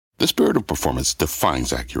The spirit of performance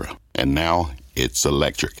defines Acura, and now it's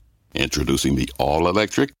electric. Introducing the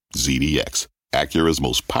all-electric ZDX, Acura's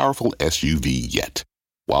most powerful SUV yet.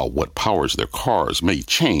 While what powers their cars may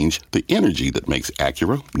change, the energy that makes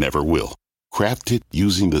Acura never will. Crafted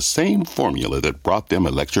using the same formula that brought them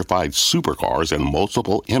electrified supercars and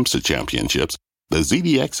multiple IMSA championships, the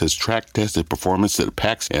ZDX has track-tested performance that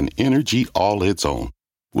packs an energy all its own.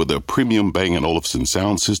 With a premium Bang & Olufsen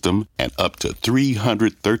sound system and up to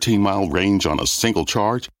 313-mile range on a single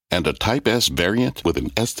charge, and a Type S variant with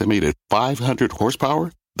an estimated 500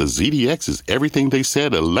 horsepower, the ZDX is everything they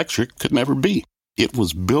said electric could never be. It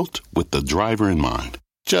was built with the driver in mind,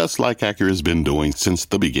 just like Acura's been doing since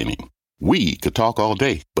the beginning. We could talk all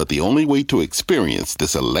day, but the only way to experience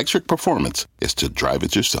this electric performance is to drive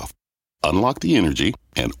it yourself. Unlock the energy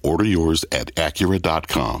and order yours at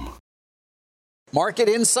Acura.com. Market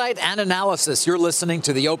insight and analysis. You're listening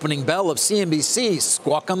to the opening bell of CNBC's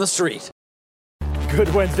Squawk on the Street.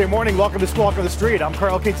 Good Wednesday morning. Welcome to Squawk on the Street. I'm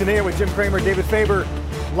Carl Quintanilla with Jim Cramer, David Faber,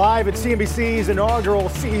 live at CNBC's inaugural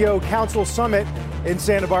CEO Council Summit in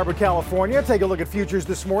Santa Barbara, California. Take a look at futures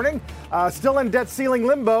this morning. Still in debt ceiling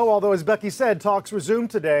limbo, although as Becky said, talks resume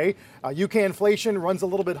today. UK inflation runs a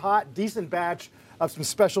little bit hot. Decent batch of some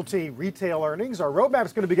specialty retail earnings. Our roadmap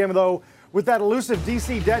is going to begin, though, with that elusive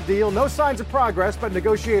DC debt deal. No signs of progress, but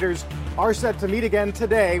negotiators are set to meet again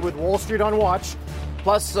today with Wall Street on watch.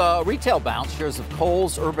 Plus, retail bounce. Shares of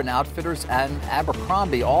Kohl's, Urban Outfitters, and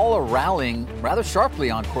Abercrombie all are rallying rather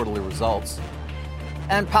sharply on quarterly results.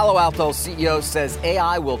 And Palo Alto CEO says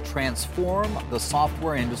AI will transform the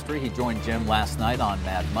software industry. He joined Jim last night on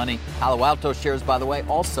Mad Money. Palo Alto shares, by the way,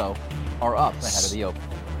 also are up ahead of the open.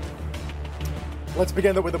 Let's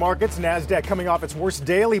begin with the markets. NASDAQ coming off its worst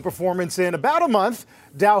daily performance in about a month.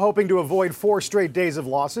 Dow hoping to avoid 4 straight days of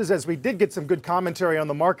losses, as we did get some good commentary on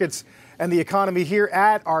the markets and the economy here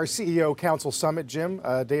at our CEO Council Summit. Jim,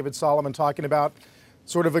 David Solomon talking about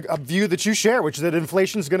sort of a view that you share, which is that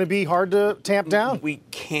inflation is going to be hard to tamp down. We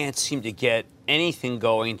can't seem to get anything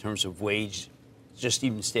going in terms of wage, just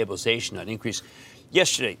even stabilization, not increase.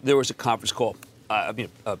 Yesterday, there was a conference call,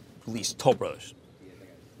 release, Toll Brothers.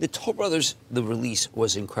 The Toll Brothers, the release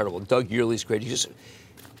was incredible. Doug Yearley's great. He just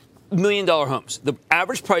 $1 million homes. The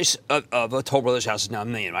average price of a Toll Brothers house is now $1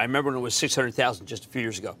 million. I remember when it was $600,000 just a few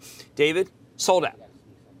years ago. David, sold out.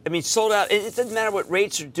 I mean, sold out. It doesn't matter what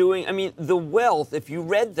rates are doing. I mean, the wealth, if you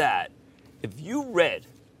read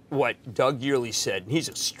what Doug Yearley said, and he's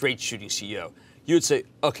a straight shooting CEO, you would say,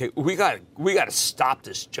 okay, we got to stop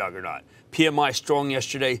this juggernaut. PMI strong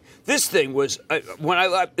yesterday. This thing was,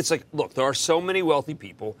 it's like, look, there are so many wealthy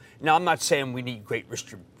people. Now, I'm not saying we need great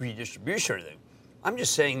redistribution or anything. I'm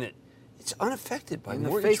just saying that it's unaffected by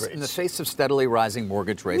mortgage rates. In the face of steadily rising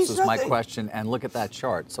mortgage rates was my question, and look at that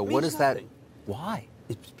chart. So what is that? Why?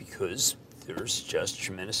 It's because there's just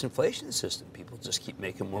tremendous inflation in the system. People just keep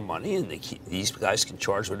making more money, and these guys can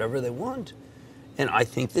charge whatever they want. And I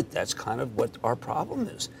think that's kind of what our problem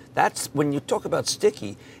is. That's when you talk about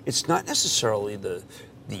sticky, it's not necessarily the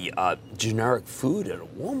generic food at a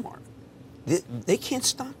Walmart. They can't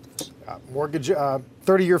stop this. Mortgage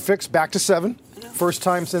 30-year fix back to 7. First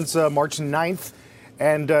time since March 9th.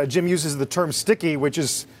 And Jim uses the term sticky, which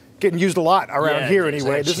is getting used a lot around here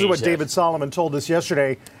anyway. This is what David Solomon told us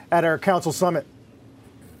yesterday at our council summit.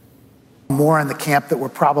 More in the camp that we're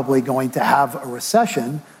probably going to have a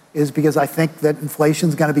recession is because I think that inflation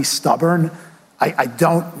is going to be stubborn. I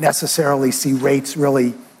don't necessarily see rates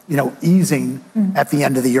really, easing at the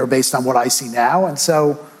end of the year based on what I see now. And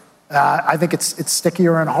so I think it's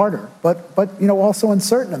stickier and harder, but also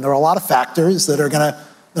uncertain. And there are a lot of factors that are going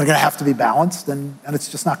to have to be balanced, and it's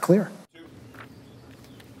just not clear.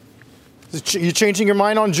 You changing your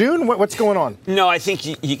mind on June? What's going on? No, I think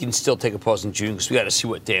you can still take a pause in June because we got to see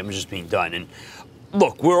what damage is being done. And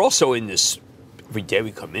look, we're also in this. Every day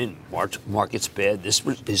we come in, market's bad. This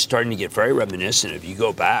is starting to get very reminiscent. If you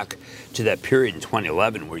go back to that period in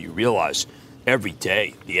 2011 where you realize every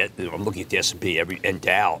day, I'm looking at the S&P and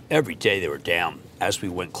Dow, every day they were down as we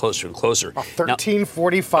went closer and closer.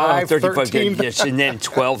 1345, 13. Yes, and then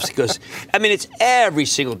 12 because, it's every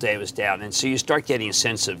single day was down. And so you start getting a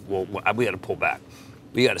sense of, well, we got to pull back.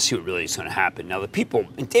 We got to see what really is going to happen. Now, the people,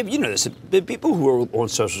 and Dave, you know this, the people who are on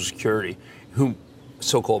Social Security who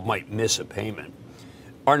so-called might miss a payment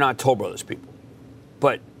are not Toll Brothers people.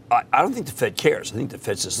 But I don't think the Fed cares. I think the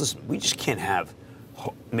Fed says, listen, we just can't have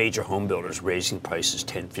major home builders raising prices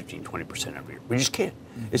 10, 15, 20% every year. We just can't.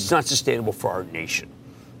 Mm-hmm. It's not sustainable for our nation.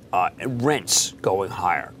 And rents going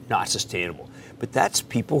higher, not sustainable. But that's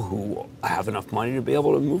people who have enough money to be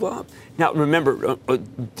able to move up. Now, remember,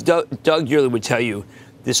 Doug Yearley would tell you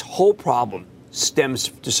this whole problem stems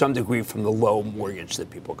to some degree from the low mortgage that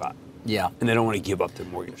people got. Yeah. And they don't want to give up their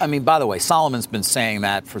mortgage. I mean, by the way, Solomon's been saying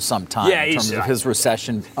that for some time in terms of his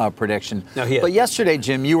recession prediction. No, but yesterday,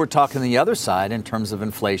 Jim, you were talking the other side in terms of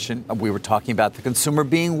inflation. We were talking about the consumer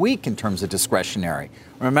being weak in terms of discretionary.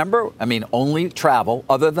 Remember? I mean, only travel.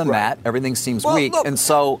 Other than that, everything seems weak. Look, and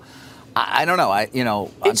so, I don't know.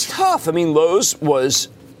 It's tough. I mean, Lowe's was,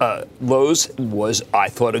 I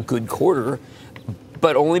thought, a good quarter,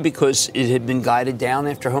 but only because it had been guided down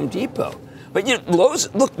after Home Depot. But,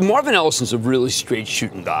 Lowe's, look, Marvin Ellison's a really straight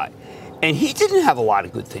shooting guy. And he didn't have a lot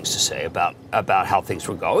of good things to say about how things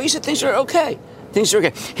were going. He said things are okay. Things are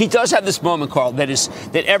okay. He does have this moment, Carl, that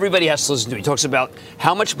everybody has to listen to. He talks about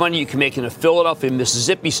how much money you can make in a Philadelphia,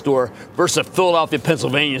 Mississippi store versus a Philadelphia,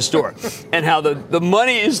 Pennsylvania store. And how the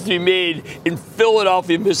money is to be made in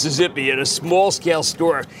Philadelphia, Mississippi at a small-scale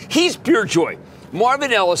store. He's pure joy.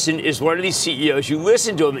 Marvin Ellison is one of these CEOs. You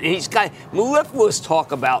listen to him, and he's got mellifluous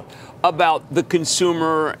talk about the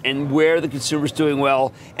consumer and where the consumer's doing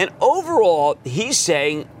well. And overall, he's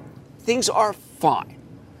saying things are fine.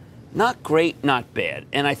 Not great, not bad.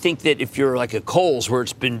 And I think that if you're like a Kohl's where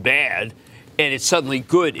it's been bad and it's suddenly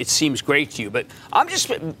good, it seems great to you. But I'm just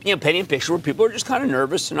painting a picture where people are just kind of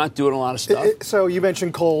nervous. They're not doing a lot of stuff. So you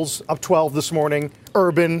mentioned Kohl's up 12 this morning,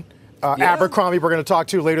 Urban, Abercrombie we're going to talk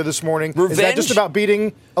to later this morning. Revenge? Is that just about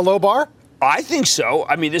beating a low bar? I think so.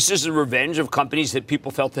 I mean, this is a revenge of companies that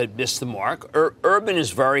people felt had missed the mark. Urban is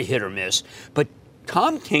very hit or miss. But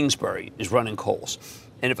Tom Kingsbury is running Kohl's.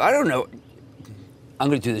 And if I don't know, I'm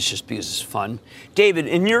going to do this just because it's fun. David,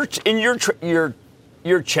 in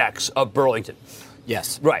your checks of Burlington.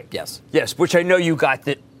 Yes. Right. Yes. Yes, which I know you got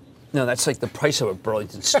that. No, that's like the price of a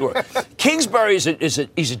Burlington store. Kingsbury is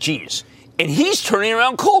a genius. And he's turning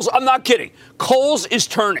around Kohl's. I'm not kidding. Kohl's is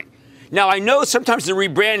turning. Now, I know sometimes the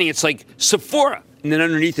rebranding, it's like Sephora, and then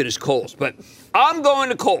underneath it is Kohl's. But I'm going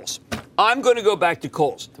to Kohl's. I'm going to go back to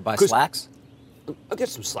Kohl's. To buy slacks? I'll get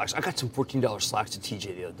some slacks. I got some $14 slacks at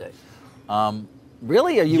TJ the other day.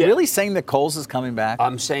 Really? Are you really saying that Kohl's is coming back?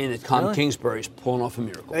 I'm saying that Tom Kingsbury is pulling off a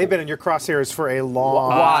miracle. They've been in your crosshairs for a long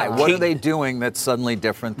Why? time. What are they doing that's suddenly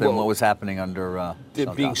different than what was happening under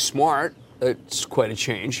They're being smart. It's quite a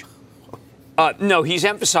change. No, he's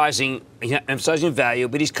emphasizing value,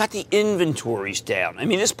 but he's got the inventories down. I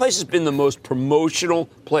mean, this place has been the most promotional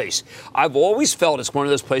place. I've always felt it's one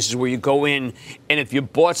of those places where you go in, and if you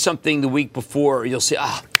bought something the week before, you'll say,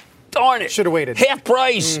 darn it. Should have waited. Half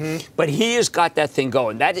price. Mm-hmm. But he has got that thing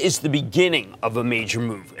going. That is the beginning of a major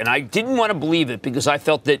move. And I didn't want to believe it because I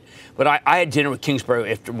felt that, but I had dinner with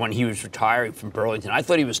Kingsbury when he was retiring from Burlington. I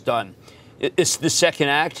thought he was done. It's the second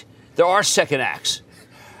act. There are second acts.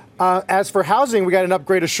 As for housing, we got an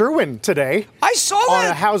upgrade of Sherwin today. I saw that.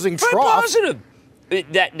 On a housing Very trough. Positive.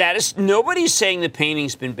 That is, nobody's saying the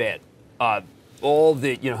painting's been bad. All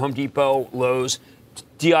the, Home Depot, Lowe's,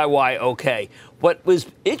 DIY, okay. What was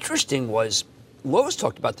interesting was Lowe's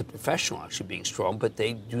talked about the professional actually being strong, but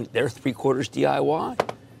they're 3/4 DIY.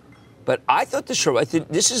 But I thought I think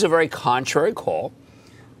this is a very contrary call,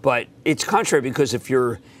 but it's contrary because if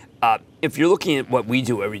you're looking at what we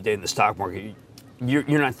do every day in the stock market, you're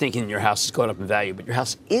not thinking your house is going up in value, but your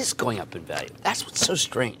house is going up in value. That's what's so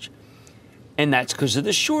strange. And that's because of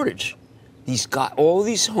the shortage. All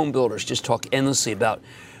these home builders just talk endlessly about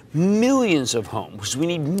millions of homes. We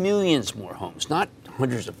need millions more homes, not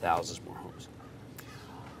hundreds of thousands more homes.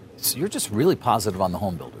 So you're just really positive on the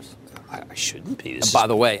home builders. I shouldn't be. By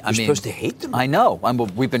the way, you're supposed to hate them. I know.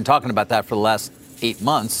 We've been talking about that for the last 8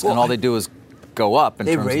 months, and all they do is go up in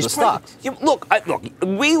terms of the stocks. Yeah, look,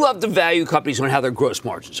 we love the value companies on how their gross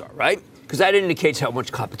margins are, right? Because that indicates how much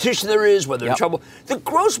competition there is, whether they're in trouble. The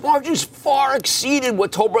gross margins far exceeded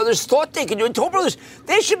what Toll Brothers thought they could do. And Toll Brothers,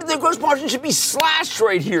 their gross margins should be slashed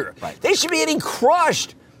right here. Right. They should be getting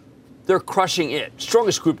crushed. They're crushing it.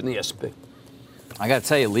 Strongest group in the S&P. I got to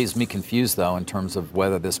tell you, it leaves me confused, though, in terms of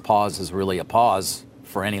whether this pause is really a pause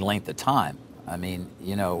for any length of time. I mean,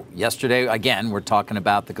 yesterday, again, we're talking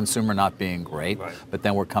about the consumer not being great, but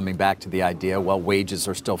then we're coming back to the idea, wages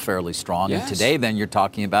are still fairly strong. Yes. And today, then, you're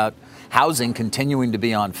talking about housing continuing to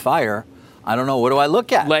be on fire. I don't know. What do I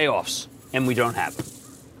look at? Layoffs, and we don't have them.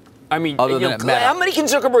 I mean, other than Meta. How many can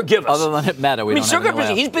Zuckerberg give us? Other than at Meta, we don't have any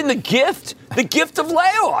layoffs. He's been the gift of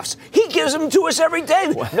layoffs. He gives them to us every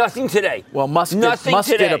day. Nothing today. Well, Musk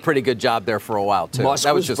did a pretty good job there for a while, too.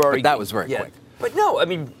 That was very quick. But no, I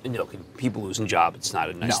mean, people losing jobs, it's not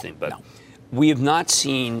a nice thing. But we have not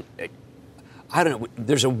seen, I don't know,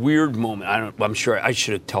 there's a weird moment. I'm sure I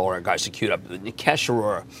should have told our guys to queue it up. Nikesh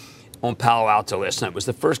Arora on Palo Alto last night was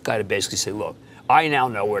the first guy to basically say, look, I now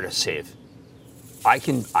know where to save. I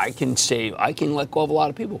can let go of a lot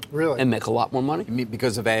of people, really, and make a lot more money. You mean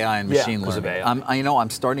because of AI and machine learning? Because of AI. I'm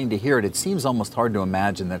starting to hear it. It seems almost hard to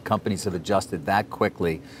imagine that companies have adjusted that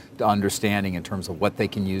quickly to understanding in terms of what they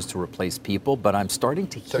can use to replace people. But I'm starting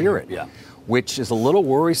to hear it, which is a little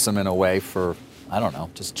worrisome in a way for, I don't know,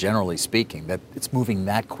 just generally speaking, that it's moving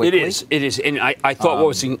that quickly. It is. And I thought what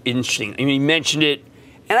was interesting, I mean, he mentioned it,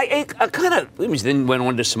 and I kind of then went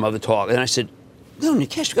on to some other talk, and I said, no,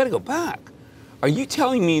 Nikesh, you got to go back. Are you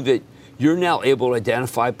telling me that you're now able to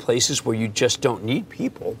identify places where you just don't need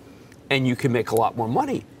people and you can make a lot more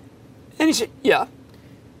money? And he said, yeah.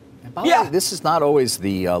 And by the way, this is not always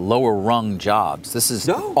the lower rung jobs. This is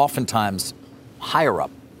oftentimes higher up.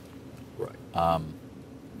 Right.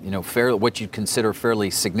 What you'd consider fairly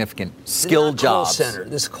significant skill jobs.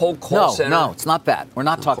 This whole call center. No, it's not that. We're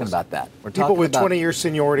not talking about that. We're people talking with about 20 years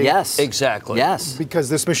seniority. Yes. Exactly. Yes. Because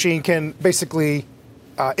this machine can basically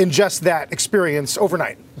ingest that experience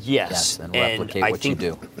overnight. Yes, and replicate what you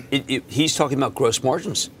do. He's talking about gross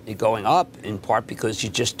margins going up in part because you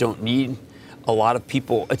just don't need a lot of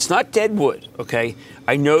people. It's not dead wood, okay?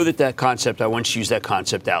 I know that concept, I once used that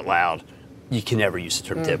concept out loud. You can never use the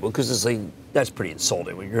term dead wood because it's like, that's pretty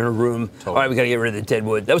insulting. When you're in a room, all right, we got to get rid of the dead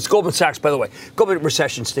wood. That was Goldman Sachs, by the way. Goldman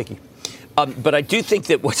recession sticky. But I do think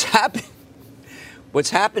that what's happened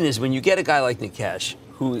is when you get a guy like Nikesh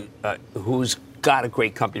who's got a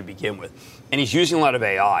great company to begin with, and he's using a lot of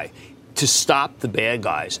AI to stop the bad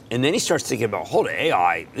guys. And then he starts thinking about, hold on,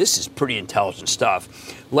 AI, this is pretty intelligent stuff.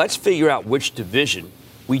 Let's figure out which division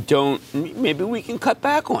maybe we can cut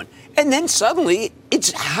back on. And then suddenly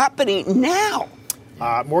it's happening now.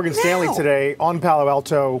 Morgan Stanley today on Palo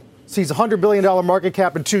Alto sees a $100 billion market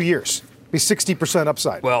cap in 2 years. Be 60%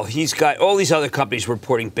 upside. Well, he's got all these other companies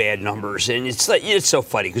reporting bad numbers, and it's so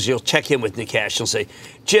funny because you'll check in with Nikesh. He'll say,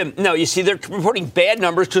 Jim, no, you see, they're reporting bad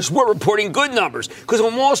numbers because we're reporting good numbers. Because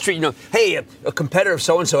on Wall Street, hey, a competitor of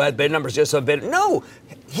so-and-so had bad numbers, just have bad. No,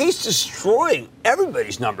 he's destroying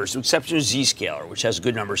everybody's numbers, with the exception of Zscaler, which has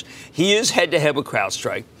good numbers. He is head-to-head with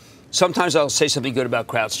CrowdStrike. Sometimes I'll say something good about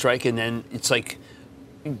CrowdStrike, and then it's like,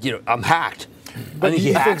 I'm hacked. But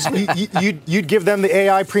you'd give them the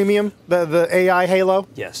AI premium, the AI halo?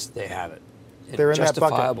 Yes, they have it. They're in that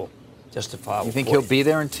bucket. Justifiable. You think he'll be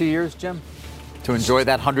there in 2 years, Jim? To enjoy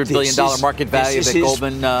that $100 billion market value that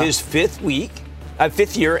Goldman... his fifth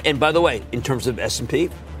year, and by the way, in terms of S&P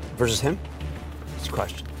versus him, it's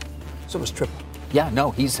crushed. It's almost triple. Yeah,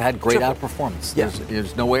 no, he's had great outperformance. Yeah.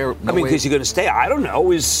 There's no way... is he going to stay? I don't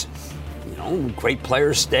know. Great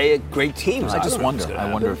players stay at great teams.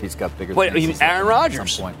 I wonder if he's got bigger... Aaron Rodgers. At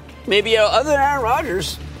some point. Maybe other than Aaron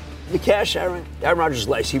Rodgers, Aaron Rodgers'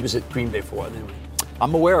 life. He was at Green Bay for a while. Anyway.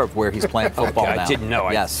 I'm aware of where he's playing football now. I didn't know.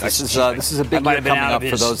 Yes, this is a big year coming up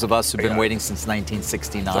for those of us who've been waiting since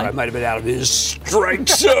 1969. I might have been out of his strike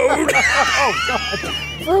zone. Oh,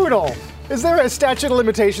 God. Brutal. Is there a statute of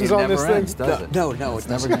limitations on this ends, thing? Does it? No, it's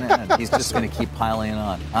never going to end. He's just going to keep piling it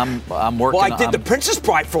on. I'm working. Well, I did the Princess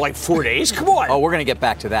Bride for like 4 days. Come on. Oh, we're going to get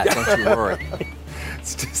back to that. Don't you worry.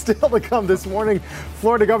 Still to come this morning,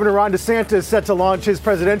 Florida Governor Ron DeSantis is set to launch his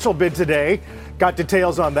presidential bid today. Got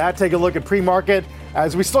details on that. Take a look at pre-market.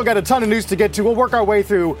 As we still got a ton of news to get to, we'll work our way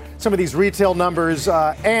through some of these retail numbers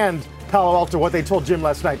and Palo Alto, what they told Jim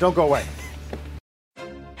last night. Don't go away.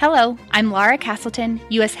 Hello, I'm Laura Castleton,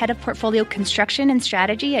 U.S. Head of Portfolio Construction and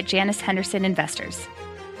Strategy at Janus Henderson Investors.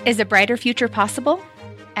 Is a brighter future possible?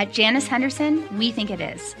 At Janus Henderson, we think it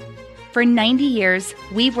is. For 90 years,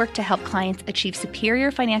 we've worked to help clients achieve superior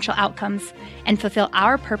financial outcomes and fulfill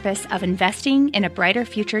our purpose of investing in a brighter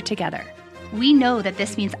future together. We know that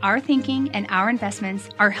this means our thinking and our investments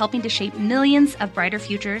are helping to shape millions of brighter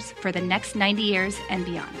futures for the next 90 years and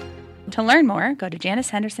beyond. To learn more, go to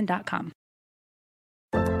janushenderson.com.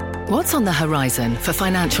 What's on the horizon for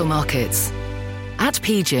financial markets? At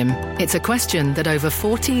PGIM, it's a question that over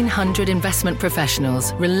 1,400 investment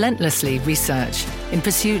professionals relentlessly research in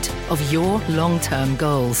pursuit of your long-term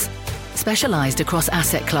goals. Specialized across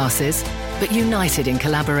asset classes, but united in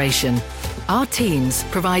collaboration, our teams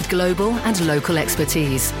provide global and local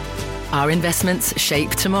expertise. Our investments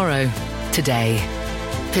shape tomorrow, today.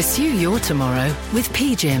 Pursue your tomorrow with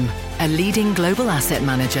PGIM, a leading global asset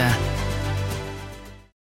manager.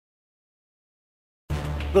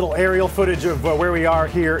 Little aerial footage of where we are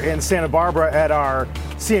here in Santa Barbara at our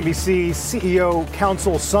CNBC CEO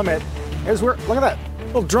Council Summit. Look at that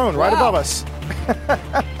little drone right above us.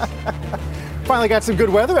 Finally got some good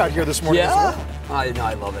weather out here this morning. Yeah,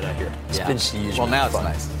 I love it out here. It's been huge. Well, now it's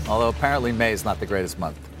nice. Although apparently May is not the greatest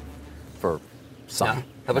month for sun.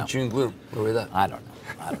 How about June gloom? Where were we at? I don't know.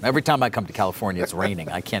 I don't know. Every time I come to California, it's raining.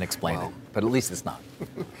 I can't explain it, but at least it's not.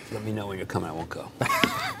 Let me know when you're coming. I won't go.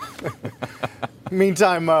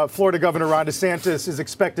 Meantime, Florida Governor Ron DeSantis is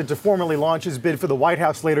expected to formally launch his bid for the White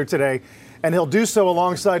House later today, and he'll do so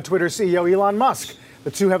alongside Twitter CEO Elon Musk.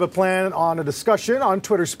 The two have a plan on a discussion on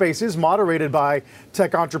Twitter Spaces moderated by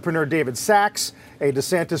tech entrepreneur David Sachs, a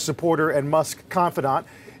DeSantis supporter and Musk confidant.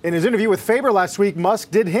 In his interview with Faber last week, Musk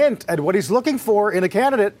did hint at what he's looking for in a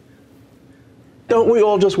candidate. Don't we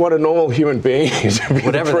all just want a normal human being to be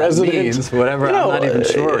whatever the president? That means, whatever, I'm not even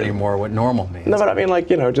sure anymore what normal means. No, but I mean, like,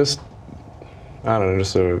 just, I don't know,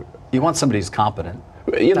 just sort of... You want somebody who's competent.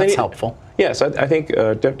 That's helpful. Yes, I think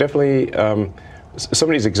definitely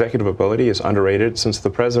somebody's executive ability is underrated. Since the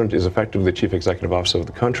president is effectively the chief executive officer of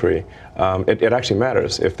the country, it actually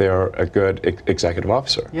matters if they are a good executive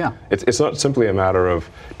officer. Yeah. It's not simply a matter of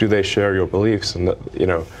do they share your beliefs, and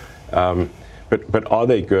but are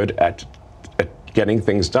they good at getting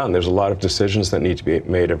things done? There's a lot of decisions that need to be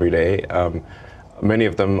made every day. Many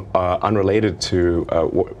of them are unrelated to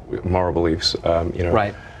moral beliefs.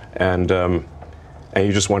 Right. And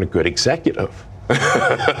you just want a good executive.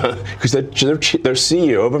 Because they're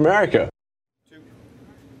CEO of America.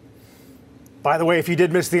 By the way, if you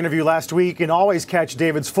did miss the interview last week, you can always catch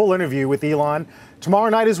David's full interview with Elon tomorrow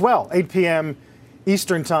night as well, 8 p.m.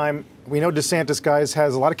 Eastern time. We know DeSantis, guys,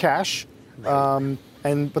 has a lot of cash. But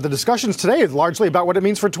the discussions today is largely about what it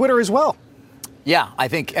means for Twitter as well. Yeah,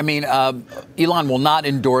 Elon will not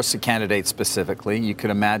endorse a candidate specifically. You could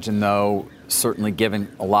imagine, though, certainly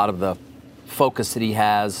given a lot of the focus that he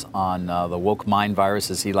has on the woke mind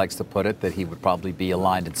virus, as he likes to put it, that he would probably be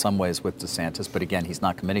aligned in some ways with DeSantis. But again, he's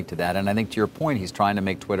not committing to that. And I think to your point, he's trying to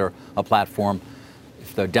make Twitter a platform.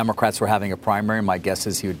 If the Democrats were having a primary, my guess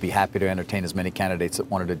is he would be happy to entertain as many candidates that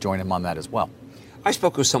wanted to join him on that as well. I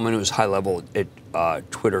spoke with someone who was high level at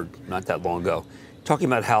Twitter not that long ago, talking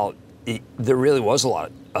about how there really was a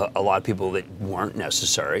lot of people that weren't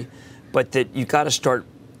necessary, but that you got to start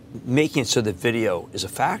making it so that video is a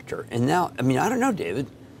factor. And now, I don't know, David,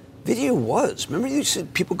 video was. Remember you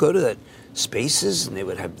said people go to that Spaces and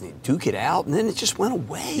they'd duke it out, and then it just went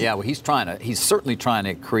away. Yeah, well, he's certainly trying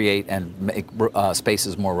to create and make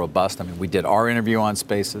Spaces more robust. I mean, we did our interview on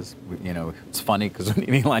Spaces. It's funny because when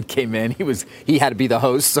Elon came in, he had to be the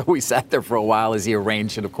host, so we sat there for a while as he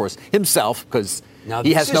arranged it, of course, himself, because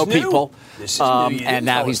he has no people. This is new. And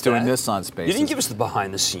now he's doing this on Spaces. You didn't give us the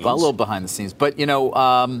behind the scenes. Well, a little behind the scenes, but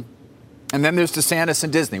and then there's DeSantis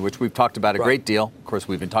and Disney, which we've talked about a great deal. Of course,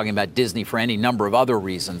 we've been talking about Disney for any number of other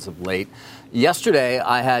reasons of late. Yesterday,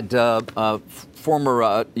 I had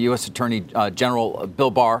former U.S. Attorney General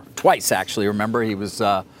Bill Barr, twice actually, remember? He was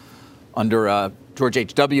under George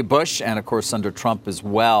H.W. Bush and, of course, under Trump as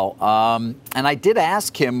well. And I did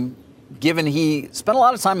ask him, given he spent a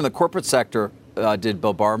lot of time in the corporate sector, did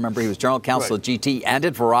Bill Barr. Remember, he was general counsel at GT and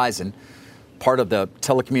at Verizon, part of the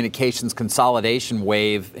telecommunications consolidation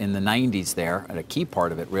wave in the 90s there, and a key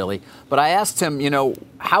part of it, really. But I asked him,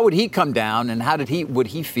 how would he come down and how would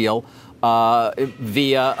he feel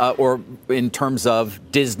via or in terms of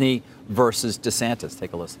Disney versus DeSantis?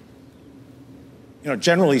 Take a listen.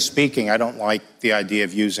 Generally speaking, I don't like the idea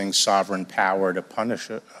of using sovereign power to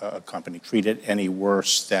punish a company, treat it any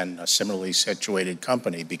worse than a similarly situated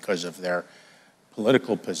company because of their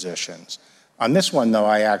political positions. On this one, though,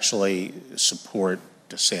 I actually support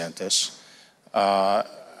DeSantis.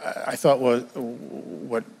 I thought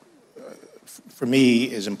what for me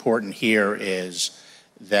is important here is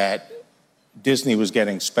that Disney was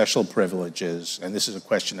getting special privileges, and this is a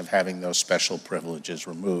question of having those special privileges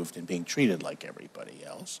removed and being treated like everybody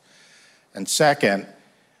else. And second,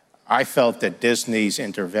 I felt that Disney's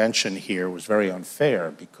intervention here was very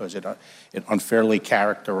unfair because it unfairly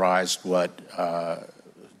characterized what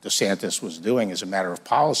DeSantis was doing as a matter of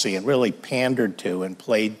policy and really pandered to and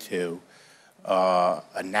played to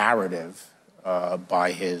a narrative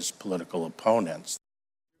by his political opponents.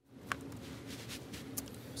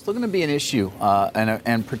 Still going to be an issue,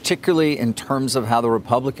 and particularly in terms of how the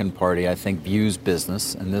Republican Party, I think, views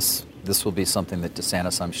business. And this will be something that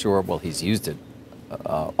DeSantis, I'm sure, he's used it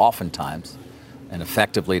oftentimes and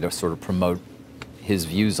effectively to sort of promote his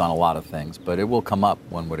views on a lot of things. But it will come up,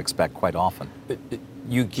 one would expect, quite often.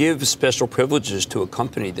 You give special privileges to a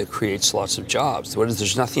company that creates lots of jobs.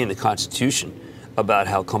 There's nothing in the Constitution about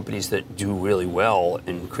how companies that do really well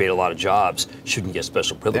and create a lot of jobs shouldn't get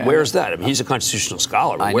special privilege. Where is that? I mean, he's a constitutional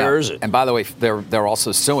scholar. Where is it? And by the way, they're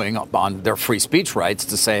also suing on their free speech rights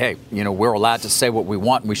to say, hey, we're allowed to say what we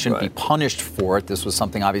want and we shouldn't be punished for it. This was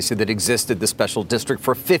something, obviously, that existed, the special district,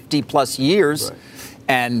 for 50 plus years. Right.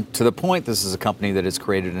 And to the point, this is a company that has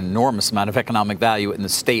created an enormous amount of economic value in the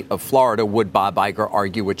state of Florida. Would Bob Iger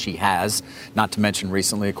argue, which he has, not to mention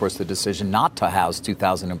recently, of course, the decision not to house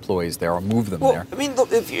 2,000 employees there or move them there. I mean,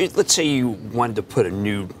 look, let's say you wanted to put a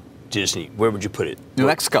new Disney, where would you put it? New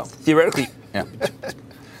Mexico. Theoretically. Yeah.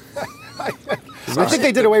 I think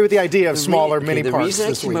they did away with the idea of smaller mini parks. The reason I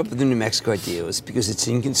this came week. up with the New Mexico idea was because it's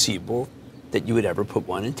inconceivable that you would ever put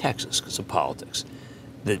one in Texas because of politics.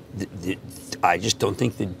 I just don't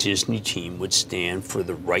think the Disney team would stand for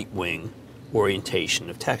the right-wing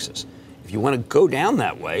orientation of Texas. If you want to go down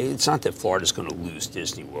that way, it's not that Florida's going to lose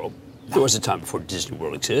Disney World. There was a time before Disney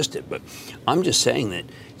World existed, but I'm just saying that,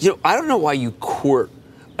 I don't know why you court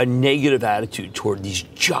a negative attitude toward these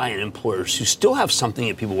giant employers who still have something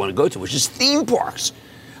that people want to go to, which is theme parks.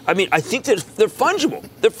 I mean, I think that they're fungible.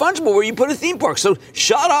 They're fungible where you put a theme park. So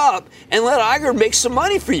shut up and let Iger make some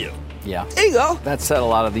money for you. Yeah. There you go. That said, a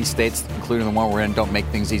lot of these states, including the one we're in, don't make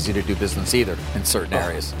things easy to do business either in certain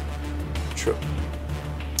areas. True.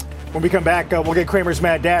 When we come back, we'll get Kramer's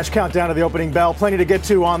Mad Dash countdown to the opening bell. Plenty to get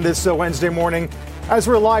to on this Wednesday morning. As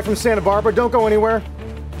we're live from Santa Barbara, don't go anywhere.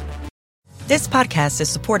 This podcast is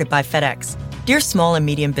supported by FedEx. Dear small and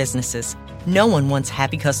medium businesses, no one wants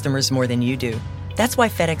happy customers more than you do. That's why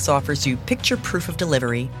FedEx offers you picture proof of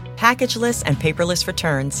delivery, packageless and paperless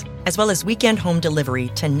returns, as well as weekend home delivery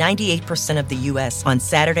to 98% of the U.S. on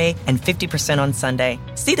Saturday and 50% on Sunday.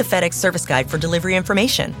 See the FedEx service guide for delivery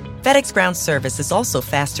information. FedEx Ground service is also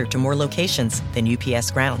faster to more locations than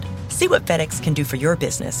UPS Ground. See what FedEx can do for your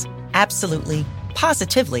business. Absolutely,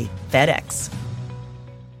 positively FedEx.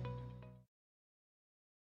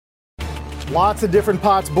 Lots of different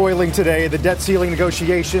pots boiling today. The debt ceiling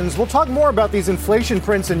negotiations. We'll talk more about these inflation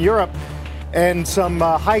prints in Europe and some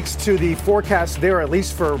hikes to the forecast there, at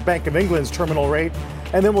least for Bank of England's terminal rate.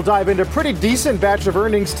 And then we'll dive into a pretty decent batch of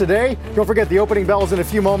earnings today. Don't forget the opening bells in a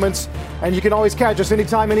few moments. And you can always catch us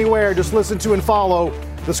anytime, anywhere. Just listen to and follow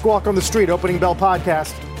the Squawk on the Street Opening Bell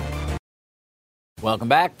podcast. Welcome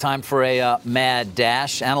back. Time for a Mad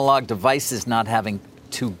Dash. Analog Devices not having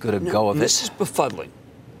too good a go of it. This is befuddling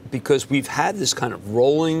because we've had this kind of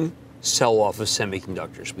rolling sell-off of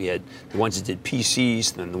semiconductors. We had the ones that did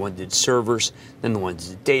PCs, then the ones that did servers, then the ones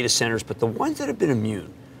that did data centers. But the ones that have been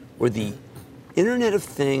immune were the Internet of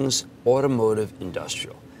Things, automotive,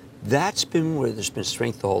 industrial. That's been where there's been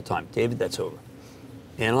strength the whole time. David, that's over.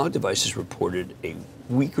 Analog Devices reported a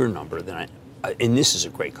weaker number than and this is a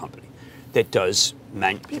great company that does,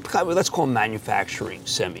 let's call them manufacturing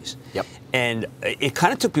semis. Yep. And it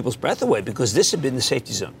kind of took people's breath away because this had been the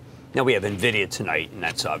safety zone. Now we have NVIDIA tonight, and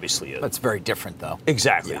that's obviously That's very different, though.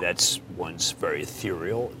 Exactly. Yeah. That's one's very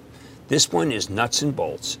ethereal. This one is nuts and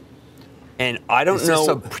bolts. And I don't know. Is this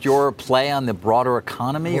a pure play on the broader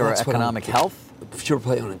economy or economic health? Pure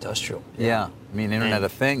play on industrial. Yeah. I mean, Internet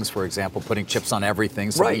of Things, for example, putting chips on everything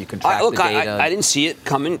so that you can track Look, the data. I didn't see it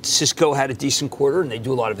coming. Cisco had a decent quarter, and they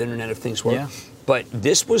do a lot of Internet of Things work. Yeah. But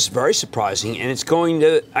this was very surprising, and it's going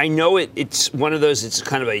to, I know it's one of those, it's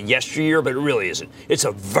kind of a yesteryear, but it really isn't. It's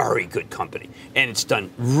a very good company, and it's done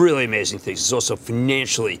really amazing things. It's also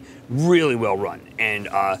financially really well run, and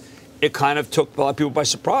it kind of took a lot of people by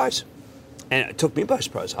surprise. And it took me by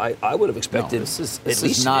surprise. I would have expected this is at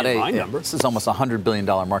least not my number. This is almost a $100 billion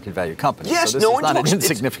market value company. Yes, so this no is one not talks. an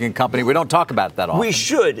insignificant company. We don't talk about that often. We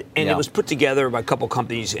should, and Yeah. it was put together by a couple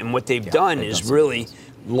companies, and what they've done is really,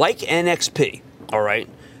 like NXP, all right,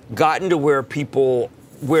 gotten to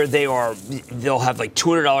where they'll have like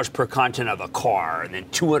 $200 per content of a car, and then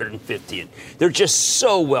 $250, and they're just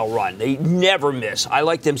so well run. They never miss. I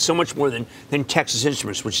like them so much more than Texas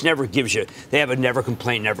Instruments, which never gives you. They have a never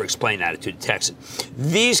complain, never explain attitude to Texas.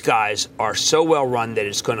 These guys are so well run that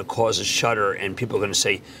it's going to cause a shudder, and people are going to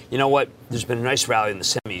say, you know what? There's been a nice rally in the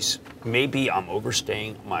semis. Maybe I'm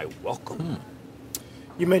overstaying my welcome.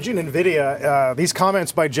 You mentioned NVIDIA. These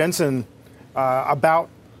comments by Jensen about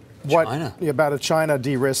a China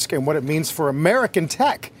de-risk and what it means for American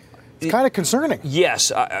tech. It's kind of concerning.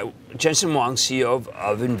 Yes. Jensen Huang, CEO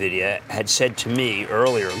of NVIDIA, had said to me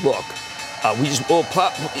earlier, look,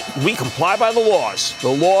 we comply by the laws. The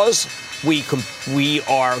laws we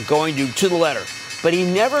are going to the letter. But he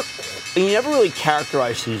never really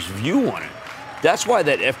characterized his view on it. That's why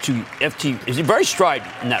that FT is very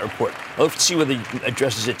strident in that report. Let's see whether he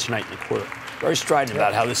addresses it tonight in the quarter. Very strident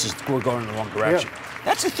about how we're going in the wrong direction. Yeah.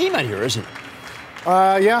 That's the theme out here, isn't it?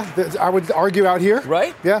 I would argue out here.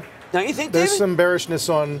 Right? Yeah. Don't you think, There's David? some bearishness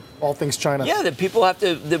on all things China. Yeah, that people have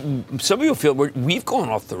to. Some people feel we've gone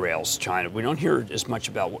off the rails, China. We don't hear as much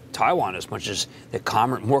about Taiwan as much as that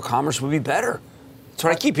more commerce would be better. That's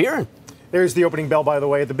what I keep hearing. There's the opening bell, by the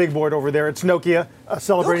way, at the big board over there. It's Nokia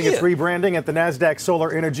celebrating its rebranding at the NASDAQ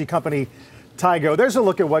solar energy company Tigo. There's a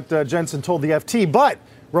look at what Jensen told the FT. But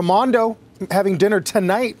Raimondo having dinner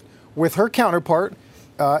tonight with her counterpart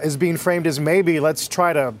is being framed as maybe let's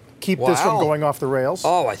try to keep this from going off the rails.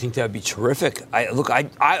 Oh, I think that would be terrific. I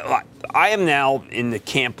am now in the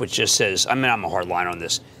camp which just says, I'm a hard line on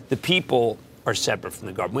this. The people are separate from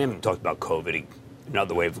the government. We haven't talked about COVID,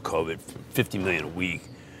 another wave of COVID, 50 million a week.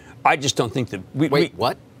 I just don't think that...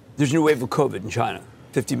 what? There's a new wave of COVID in China,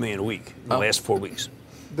 50 million a week in the last 4 weeks.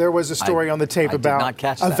 There was a story on the tape about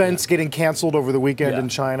events getting canceled over the weekend in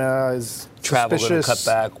China. Is travel going to cut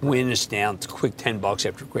back. Wind is down. It's a quick $10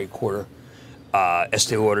 after a great quarter.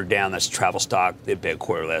 Estee Lauder down. That's travel stock. They had a bad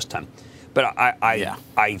quarter last time. But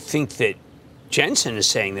I think that Jensen is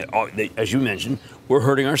saying that, as you mentioned, we're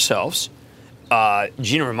hurting ourselves.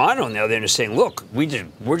 Gina Raimondo on the other end is saying, look,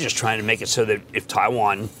 we're just trying to make it so that if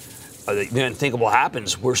Taiwan, the unthinkable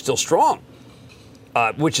happens, we're still strong.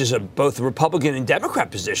 Which is both a Republican and Democrat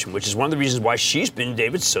position, which is one of the reasons why she's been,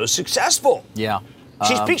 David, so successful. Yeah.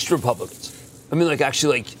 She speaks to Republicans. I mean,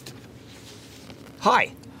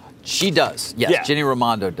 hi. She does. Yes. Yeah. Ginny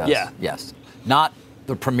Raimondo does. Yeah. Yes. Not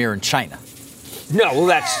the premier in China. No, well,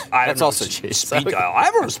 that's also speed dial. I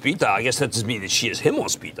have her on speed dial. I guess that doesn't mean that she has him on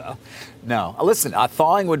speed dial. No. Listen,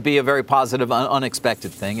 thawing would be a very positive,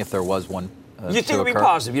 unexpected thing if there was one. You think it would be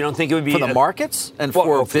positive? You don't think it would be for the markets and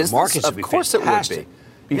for business? The markets of course, it would be.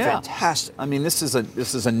 Be fantastic. I mean, this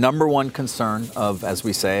is a number one concern of, as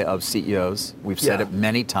we say, of CEOs. We've said it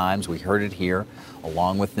many times. We heard it here,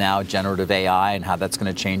 along with now generative AI and how that's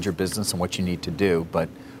going to change your business and what you need to do. But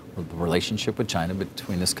the relationship with China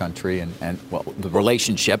between this country and the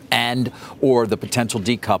relationship or the potential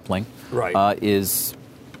decoupling is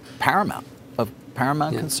paramount.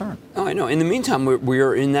 Concern. Oh, I know. In the meantime,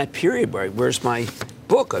 we're in that period where's my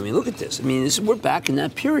book? I mean, look at this. I mean, we're back in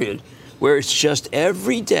that period where it's just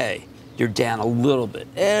every day you're down a little bit,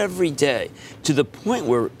 every day, to the point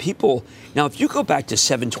where people, now if you go back to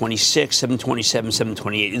 726, 727,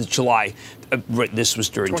 728, in July, this was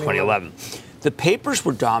during 2011, the papers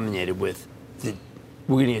were dominated with, we're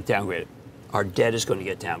going to get downgraded. Our debt is going to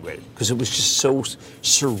get downgraded because it was just so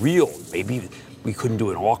surreal. Maybe we couldn't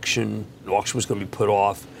do an auction. The auction was going to be put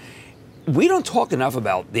off. We don't talk enough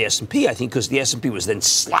about the S&P, I think, because the S&P was then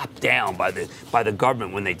slapped down by the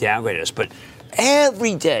government when they downgraded us. But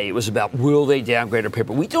every day it was about, will they downgrade our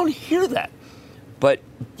paper? We don't hear that. But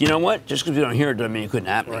you know what? Just because we don't hear it doesn't mean it couldn't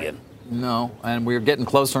happen again. No, and we're getting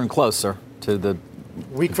closer and closer to the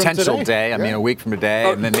potential day. I mean, a week from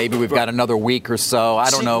today, and then maybe we've got another week or so.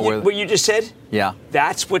 I don't know. What you just said? Yeah.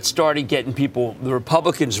 That's what started getting people, the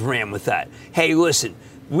Republicans ran with that. Hey, listen,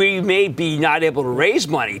 we may be not able to raise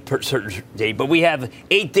money per certain day, but we have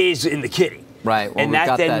 8 days in the kitty. Right. Well, and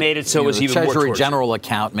that then made it so it was even more towards the Treasury General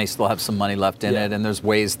account may still have some money left in it, and there's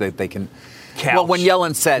ways that they can. Well, when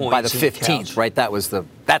Yellen said by the 15th, right, that's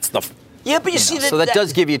the. Yeah, but you see that. So that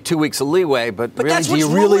does give you 2 weeks of leeway, but really, do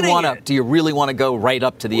you really want to go right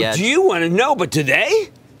up to the edge? Do you want to know? But today,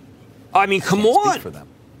 I mean, come on. For them.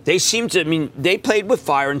 They seem to. I mean, they played with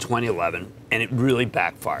fire in 2011, and it really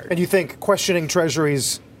backfired. And you think questioning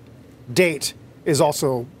Treasury's date is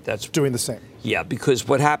also doing the same? Yeah, because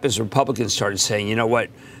what happens? Republicans started saying, you know what?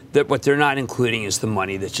 That what they're not including is the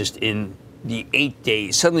money that's just in the 8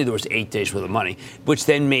 days. Suddenly there was 8 days worth of money, which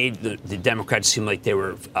then made the Democrats seem like they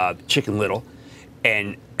were Chicken Little,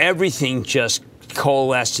 and everything just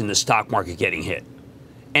coalesced in the stock market getting hit.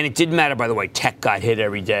 And it didn't matter, by the way, tech got hit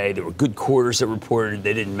every day. There were good quarters that reported.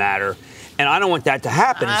 They didn't matter. And I don't want that to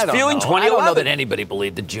happen. I don't know that anybody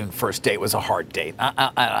believed the June 1st date was a hard date.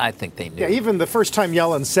 I think they knew. Yeah, even the first time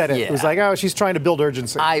Yellen said it, it was like, oh, she's trying to build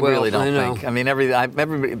urgency. I really don't think. I mean,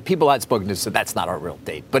 every people I'd spoken to said that's not our real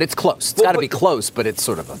date. But it's close. It's got to be close, but it's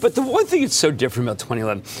sort of a... But the one thing that's so different about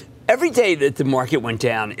 2011... Every day that the market went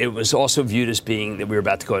down, it was also viewed as being that we were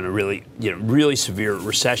about to go into a really severe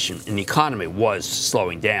recession, and the economy was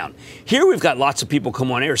slowing down. Here we've got lots of people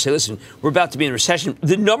come on air and say, listen, we're about to be in a recession.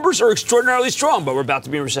 The numbers are extraordinarily strong, but we're about to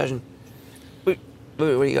be in a recession. Wait, what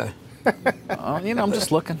do you got? I'm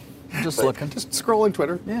just looking. Just scrolling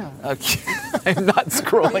Twitter. Yeah. Okay. I'm not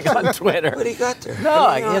scrolling on Twitter. What do you got there? No,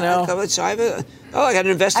 I got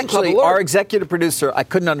an investing club alert. Our executive producer, I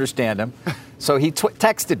couldn't understand him, so he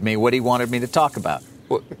texted me what he wanted me to talk about.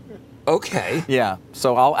 Okay. Yeah.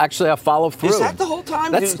 So I'll follow through. Is that the whole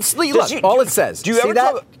time? Look, all it says. Do you see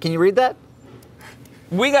that? Can you read that?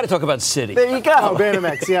 We got to talk about Citi. There you go. Oh,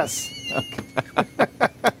 Banamex, yes.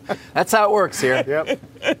 That's how it works here. Yep.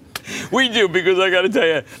 We do, because I got to tell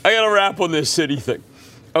you, I got to wrap on this Citi thing.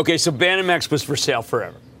 Okay, so Banamex was for sale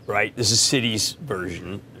forever, right? This is Citi's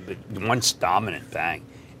version. but once dominant, bang,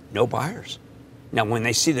 no buyers. Now, when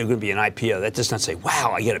they see they're going to be an IPO, that does not say,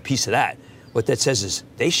 wow, I get a piece of that. What that says is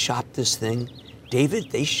they shopped this thing.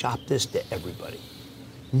 David, they shopped this to everybody.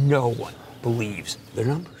 No one believes their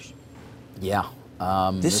numbers. Yeah.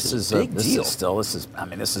 This is a big deal.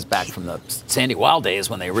 This is back from the Sandy Wild days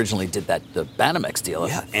when they originally did the Banamex deal, I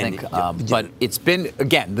think. But it's been,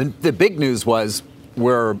 again, the big news was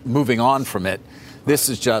we're moving on from it. This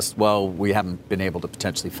is just, we haven't been able to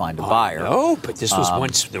potentially find a buyer. No, but this was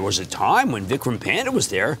once, there was a time when Vikram Panda was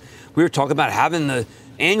there. We were talking about having the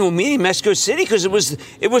annual meeting in Mexico City because it was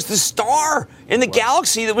the star in the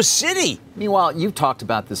galaxy that was Citi. Meanwhile, you've talked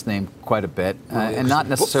about this name quite a bit, and not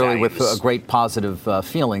necessarily with a great positive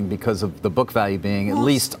feeling because of the book value being, at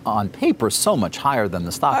least on paper, so much higher than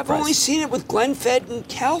the stock price. I've only seen it with Glenfed and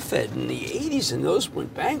CalFed in the 80s, and those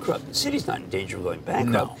went bankrupt. Citi's not in danger of going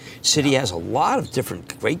bankrupt. Citi has a lot of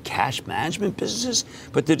different great cash management businesses,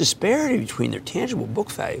 but the disparity between their tangible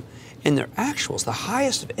book value and their actual is the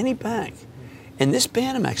highest of any bank. And this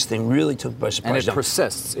Banamex thing really took by surprise. And it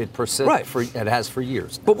persists. It persists. Right. It has for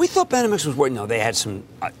years. But we thought Banamex was worried. No, they had some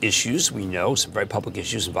issues. We know some very public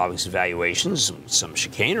issues involving some valuations, some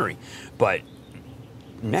chicanery. But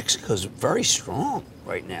Mexico's very strong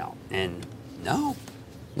right now. And no,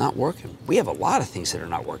 not working. We have a lot of things that are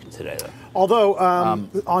not working today, though. Although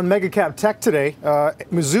on Megacap Tech today,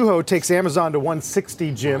 Mizuho takes Amazon to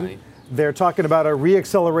 160, Jim. Right. They're talking about a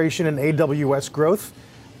reacceleration in AWS growth.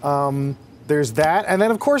 There's that. And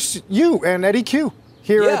then, of course, you and Eddie Q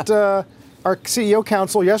here at our CEO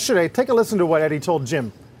Council yesterday. Take a listen to what Eddie told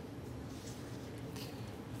Jim.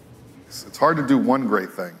 It's hard to do one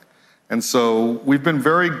great thing. And so we've been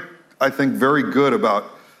very good about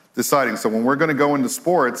deciding. So when we're going to go into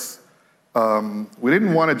sports, we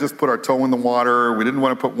didn't want to just put our toe in the water. We didn't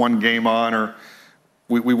want to put one game on. Or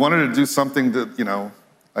we wanted to do something that,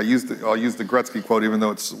 I'll use the Gretzky quote, even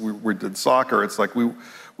though we did soccer. It's like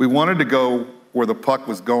we wanted to go where the puck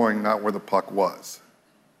was going, not where the puck was.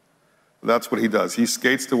 That's what he does. He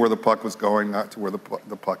skates to where the puck was going, not to where the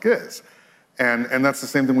puck is. And that's the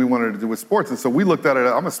same thing we wanted to do with sports. And so we looked at it.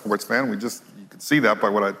 I'm a sports fan. You can see that by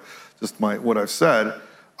what I've said.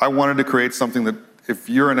 I wanted to create something that if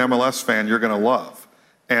you're an MLS fan, you're going to love.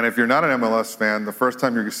 And if you're not an MLS fan, the first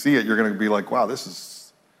time you're going to see it, you're going to be like, wow, this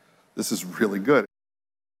is really good.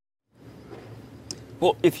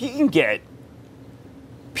 Well, if you can get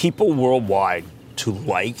people worldwide to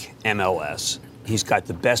like MLS, he's got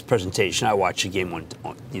the best presentation. I watched a game on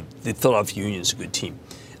the Philadelphia Union's a good team.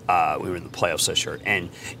 We were in the playoffs this year. And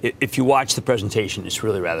if you watch the presentation, it's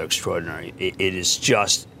really rather extraordinary. It is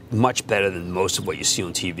just much better than most of what you see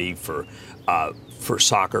on TV for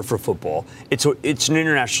soccer, for football. It's an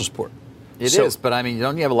international sport. It is, but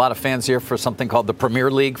don't you have a lot of fans here for something called the Premier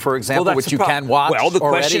League, for example, which you can watch? Well, the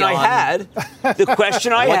question I had.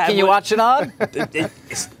 What can you watch it on?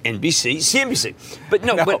 NBC, CNBC. But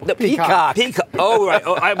no, but the Peacock. Oh, right.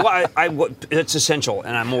 Oh, it's essential,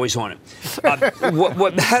 and I'm always on it.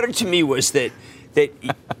 What mattered to me was that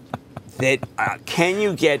can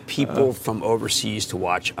you get people from overseas to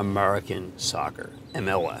watch American soccer,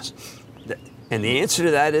 MLS? And the answer to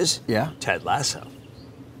that is Ted Lasso.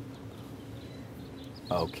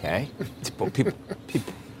 Okay. People.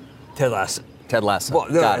 Ted Lasso. Well,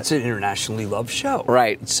 it's an internationally loved show.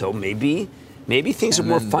 Right. So maybe things are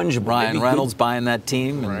more fungible. Ryan Reynolds buying that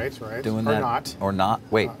team. Right. Doing or that. Not. Or not.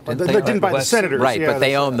 Wait. They didn't buy the Senators. Right, yeah, but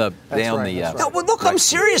they own the. No, well, look, I'm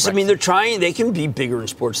serious. I mean, they're trying. They can be bigger in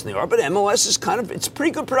sports than they are, but MLS is it's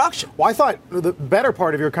pretty good production. Well, I thought the better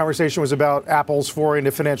part of your conversation was about Apple's foray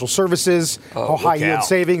into financial services, how high yield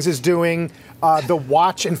savings is doing, the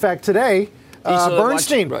watch. In fact, today.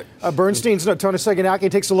 Bernstein. Bernstein's Tony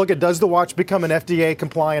Saganaki takes a look at does the watch become an FDA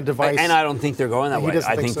compliant device? And I don't think they're going that way.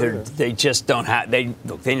 I think they just don't have. They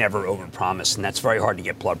never overpromise, and that's very hard to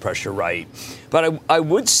get blood pressure right. But I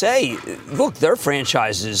would say, look, their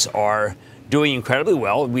franchises are doing incredibly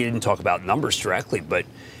well. We didn't talk about numbers directly, but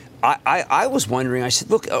I was wondering. I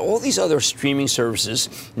said, look, all these other streaming services,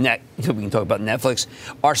 we can talk about Netflix,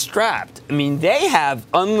 are strapped. I mean, they have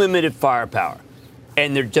unlimited firepower.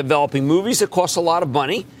 And they're developing movies that cost a lot of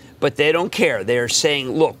money, but they don't care. They're saying,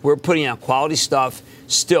 look, we're putting out quality stuff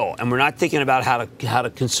still, and we're not thinking about how to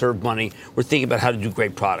conserve money. We're thinking about how to do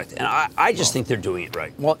great product. And I just think they're doing it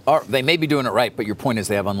right. Well, they may be doing it right, but your point is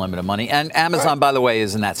they have unlimited money. And Amazon, by the way,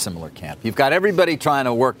 is in that similar camp. You've got everybody trying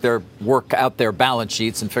to work out their balance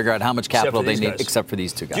sheets and figure out how much capital they need, except for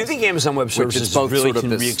these two guys. Do you think Amazon Web Services really can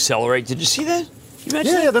reaccelerate? Did you see that?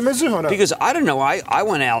 Yeah, the Mizuho. Because I don't know, I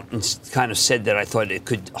went out and kind of said that I thought it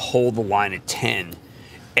could hold the line at 10.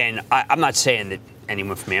 And I'm not saying that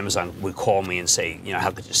anyone from Amazon would call me and say,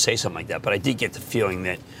 how could you say something like that? But I did get the feeling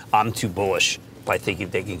that I'm too bullish by thinking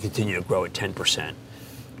they can continue to grow at 10%.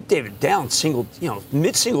 David,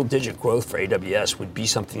 mid-single digit growth for AWS would be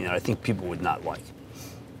something that I think people would not like.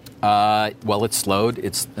 Well, it slowed.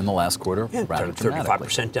 It's in the last quarter, rather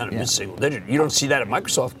 35% down at mid-single digit. You don't see that at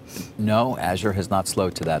Microsoft. No, Azure has not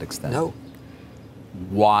slowed to that extent. No.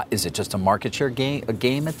 Why is it just a market share game at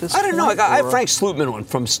this point? I don't know. I have Frank Slootman on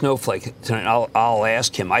from Snowflake tonight. I'll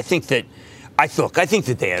ask him. I think that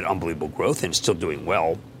they had unbelievable growth and still doing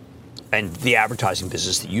well. And the advertising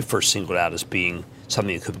business that you first singled out as being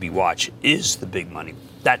something that could be watched is the big money.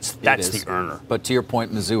 That's the earner. But to your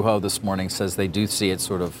point, Mizuho this morning says they do see it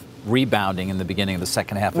sort of rebounding in the beginning of the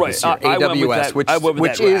second half of this year. AWS,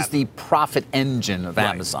 which is the profit engine of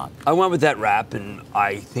Amazon. I went with that wrap, and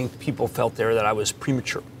I think people felt there that I was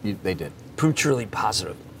premature. They did. Prematurely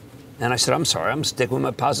positive. And I said, I'm sorry, I'm sticking with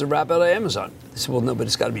my positive wrap out of Amazon. They said, well, no, but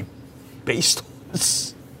it's got to be based on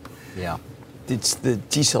this. Yeah. The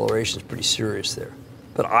deceleration is pretty serious there.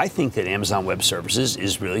 But I think that Amazon Web Services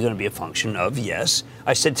is really going to be a function of, yes.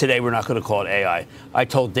 I said today we're not going to call it AI. I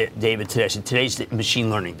told David today, I said today's the machine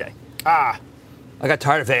learning day. I got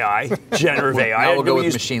tired of AI, generative AI. Now we'll go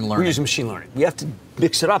with machine learning. We use machine learning. We have to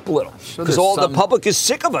mix it up a little because the public is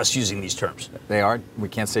sick of us using these terms. They are? We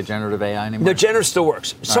can't say generative AI anymore? No, generative still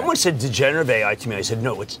works. Someone said generative AI to me. I said,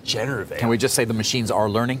 no, it's generative AI. Can we just say the machines are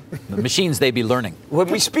learning? The machines, they be learning. When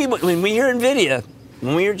we hear NVIDIA,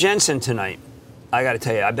 when we hear Jensen tonight, I got to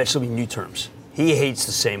tell you, I bet there'll be new terms. He hates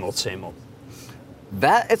the same old, same old.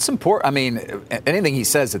 It's important. I mean, anything he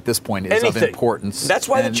says at this point is of importance. That's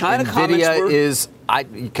why the China comments were... is,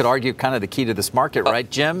 you could argue, kind of the key to this market, right,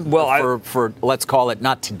 Jim? Well, for let's call it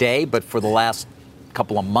not today, but for the last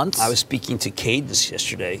couple of months. I was speaking to Cadence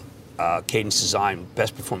yesterday. Cadence Design,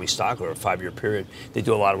 best performing stock over a 5-year period. They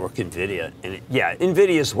do a lot of work in NVIDIA. And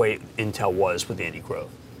NVIDIA's the way Intel was with Andy Grove.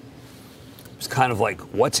 It's kind of like,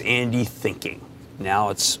 what's Andy thinking? Now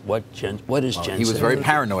it's what is Jensen? He was very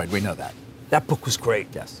paranoid. We know that. That book was great.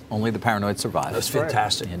 Yes. Only the paranoid survive. That was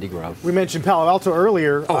fantastic. Andy Grove. We mentioned Palo Alto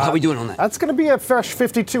earlier. How are we doing on that? That's going to be a fresh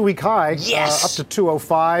 52-week high. Yes. Up to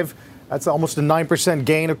 205. That's almost a 9%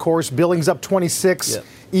 gain, of course. Billings up 26. Yep.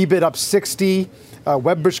 EBIT up 60.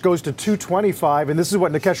 Webbush goes to 225. And this is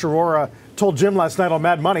what Nikesh Arora told Jim last night on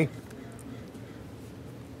Mad Money.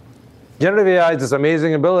 Generative AI is this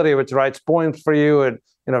amazing ability which writes poems for you. It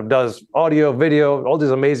does audio, video, all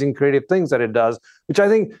these amazing creative things that it does, which I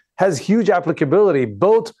think has huge applicability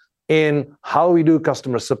both in how we do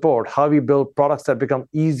customer support, how we build products that become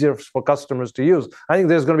easier for customers to use. I think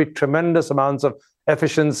there's going to be tremendous amounts of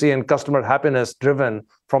efficiency and customer happiness driven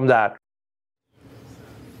from that.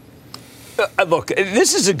 Look,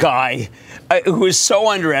 this is a guy who is so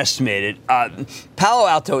underestimated. Palo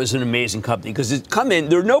Alto is an amazing company because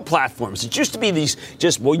there are no platforms. It used to be these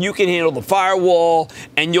you can handle the firewall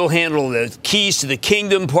and you'll handle the keys to the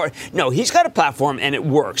kingdom part. No, he's got a platform and it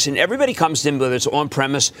works. And everybody comes to him, whether it's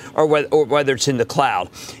on-premise or whether it's in the cloud.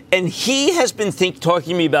 And he has been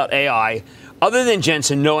talking to me about AI. Other than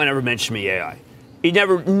Jensen, no one ever mentioned me AI. He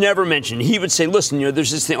never mentioned. He would say, listen,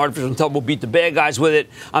 there's this thing, artificial intelligence will beat the bad guys with it.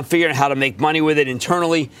 I'm figuring out how to make money with it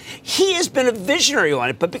internally. He has been a visionary on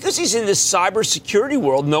it, but because he's in this cybersecurity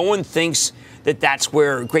world, no one thinks that that's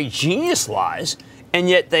where great genius lies. And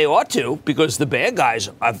yet they ought to, because the bad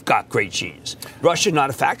guys have got great genius. Russia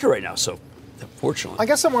not a factor right now, so fortunately. I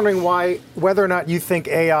guess I'm wondering whether or not you think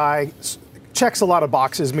AI checks a lot of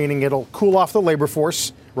boxes, meaning it'll cool off the labor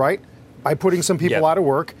force, right, by putting some people out of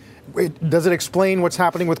work. Does it explain what's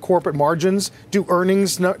happening with corporate margins? Do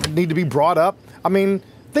earnings need to be brought up? I mean,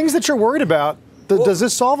 things that you're worried about, does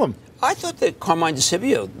this solve them? I thought that Carmine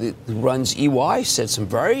DeCivio, who runs EY, said some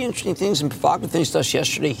very interesting things and provocative things to us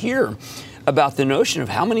yesterday here about the notion of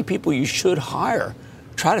how many people you should hire.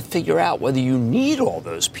 Try to figure out whether you need all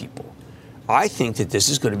those people. I think that this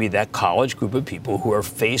is going to be that college group of people who are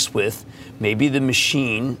faced with maybe the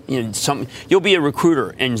machine. You'll be a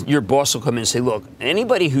recruiter, and your boss will come in and say, look,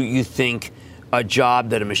 anybody who you think a job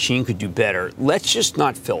that a machine could do better, let's just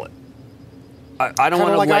not fill it. I don't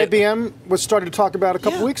want to like IBM was starting to talk about a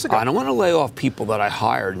couple weeks ago. I don't want to lay off people that I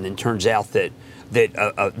hired, and then turns out that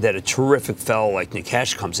a terrific fellow like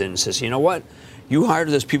Nikesh comes in and says, you know what, you hired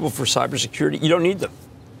those people for cybersecurity, you don't need them.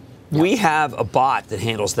 Yeah. We have a bot that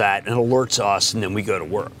handles that and alerts us, and then we go to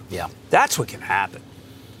work. Yeah. That's what can happen.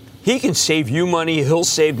 He can save you money, he'll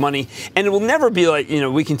save money, and it will never be like,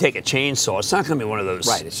 we can take a chainsaw. It's not going to be one of those.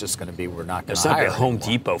 Right, it's just going to be, we're not going to hire It's not going to be a Home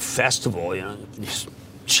anymore. Depot festival,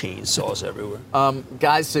 chainsaws everywhere.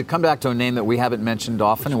 Guys, to come back to a name that we haven't mentioned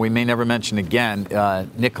often, and we may never mention again,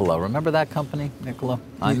 Nikola. Remember that company, Nikola?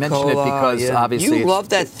 I mentioned it because obviously you love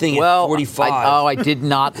that thing at 45. I did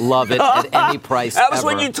not love it at any price. That was ever.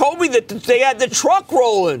 when you told me that they had the truck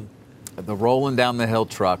rolling. The rolling down the hill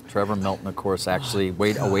truck. Trevor Milton, of course, actually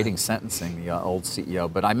awaiting sentencing, the old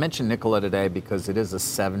CEO. But I mentioned Nikola today because it is a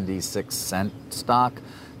 76-cent stock.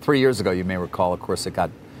 3 years ago, you may recall, of course, it got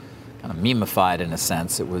kind of memified in a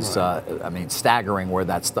sense. It was, staggering where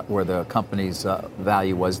the company's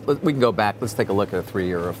value was. We can go back. Let's take a look at a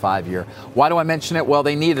 3-year or a 5-year. Why do I mention it? Well,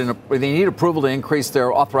 they need approval to increase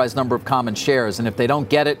their authorized number of common shares, and if they don't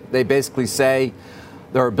get it, they basically say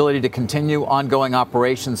their ability to continue ongoing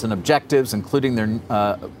operations and objectives, including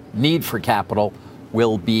their need for capital,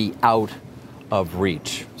 will be out of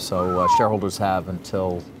reach. So shareholders have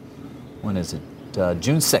until, when is it?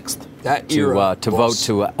 June 6th to vote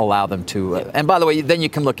to allow them to. And by the way, then you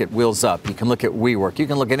can look at Wheels Up. You can look at WeWork. You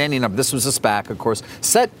can look at any number. This was a SPAC, of course.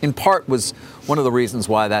 Set in part was one of the reasons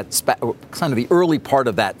why that SPAC, kind of the early part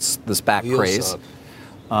of the SPAC Wheels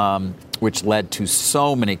craze. Which led to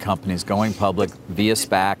so many companies going public via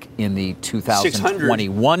SPAC in the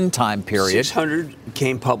 2021 time period. 600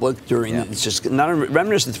 came public during, it's just not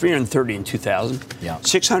reminiscent of 330 in 2000. Yeah.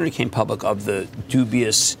 600 came public of the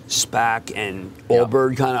dubious SPAC and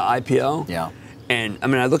Allbird kind of IPO. Yeah. And I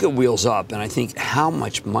mean, I look at Wheels Up and I think how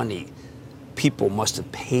much money people must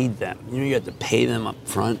have paid them. You have to pay them up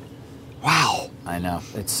front. Wow. I know.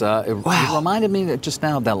 It reminded me just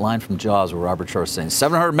now of that line from Jaws where Robert Shaw was saying,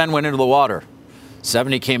 700 men went into the water.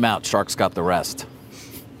 70 came out. Sharks got the rest.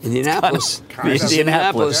 Indianapolis.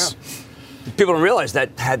 Indianapolis. Yeah. People don't realize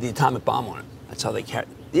that had the atomic bomb on it. That's how they carried.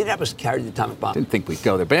 Indianapolis carried the atomic bomb. Didn't think we'd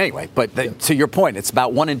go there. But anyway, to your point, it's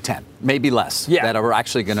about 1 in 10, maybe less, that are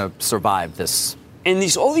actually going to survive this. And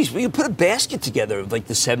we put a basket together of like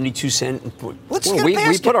the 72-cent.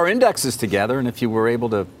 We put our indexes together, and if you were able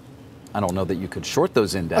to, I don't know that you could short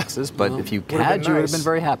those indexes, but if you had, you would have been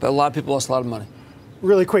very happy. But a lot of people lost a lot of money.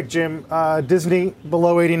 Really quick, Jim. Disney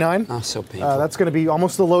below 89. Oh, so painful. That's going to be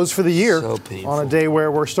almost the lows for the year. So painful. On a day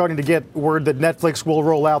where we're starting to get word that Netflix will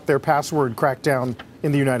roll out their password crackdown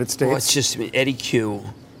in the United States. Well, it's just Eddie Q.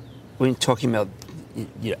 When talking about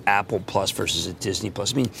Apple Plus versus a Disney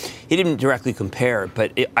Plus, I mean, he didn't directly compare,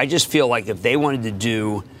 but I just feel like if they wanted to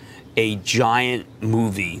do a giant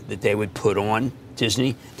movie that they would put on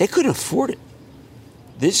Disney, they couldn't afford it.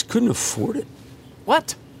 This couldn't afford it.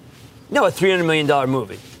 What? No, a $300 million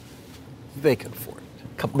movie. They could afford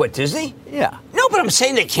it. What, Disney? Yeah. No, but I'm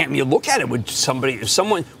saying they can't. You look at it. Would they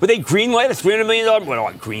greenlight a $300 million? What do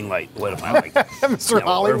I greenlight? What am I like? Mr.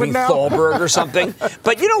 Hollywood Irving now? Thalberg or something?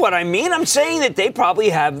 But you know what I mean? I'm saying that they probably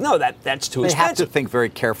have, that's too expensive. They have to think very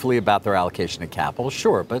carefully about their allocation of capital,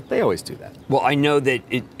 sure, but they always do that. Well, I know that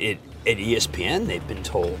at ESPN, they've been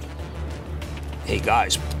told, hey,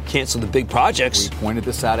 guys, cancel the big projects. We pointed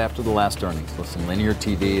this out after the last earnings. Listen, linear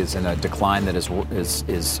TV is in a decline that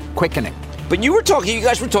is quickening. But you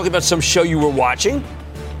guys were talking about some show you were watching.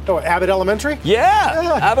 Oh, Abbott Elementary?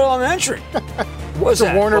 Yeah. Abbott Elementary. What's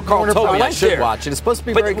that? Warner Toby, I should watch it. It's supposed to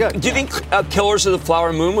be very good. Do you think Killers of the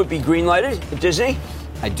Flower Moon would be greenlighted at Disney?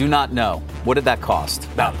 I do not know. What did that cost?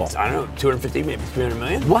 Apple. I don't know, 250, maybe 300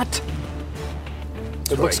 million. What?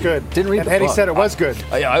 It looks good. Didn't read and the Eddie book. said it was good.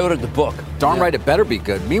 I ordered the book. Darn right, it better be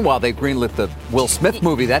good. Meanwhile, they greenlit the Will Smith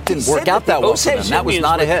movie. That didn't work out that well for them. That was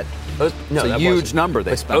not a hit. It's a huge number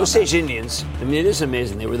they spent. Osage Indians, I mean, it is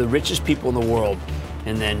amazing. They were the richest people in the world,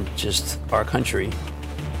 and then just our country.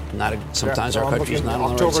 Sometimes our country's not on the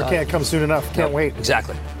right October side. can't come soon enough. Can't wait.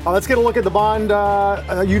 Exactly. Let's get a look at the bond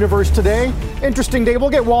universe today. Interesting day. We'll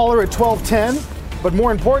get Waller at 12:10, but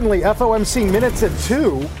more importantly, FOMC minutes at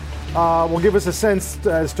 2. Will give us a sense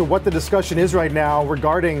as to what the discussion is right now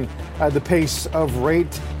regarding the pace of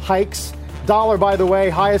rate hikes. Dollar, by the way,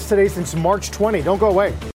 highest today since March 20. Don't go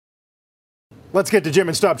away. Let's get to Jim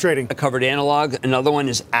and stop trading. I covered analog. Another one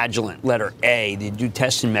is Agilent, letter A. They do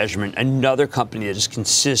test and measurement. Another company that is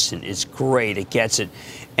consistent. It's great. It gets it.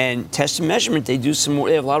 And test and measurement, they have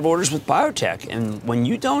a lot of orders with biotech. And when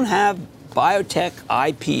you don't have biotech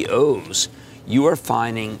IPOs, you are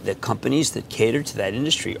finding that companies that cater to that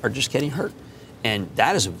industry are just getting hurt. And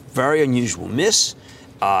that is a very unusual miss.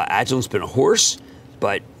 Agilent's been a horse,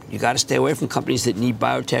 but you got to stay away from companies that need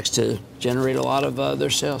biotechs to generate a lot of their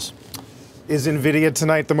sales. Is NVIDIA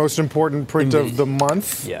tonight the most important print of the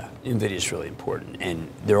month? Yeah, NVIDIA is really important. And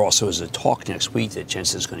there also is a talk next week that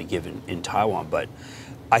Jensen is going to give in Taiwan. But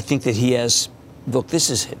I think that he has, look, this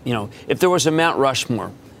is, if there was a Mount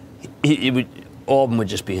Rushmore, all of them would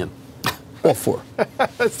just be him. All four.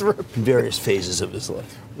 That's the in various phases of his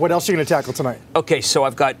life. What else are you going to tackle tonight? Okay, so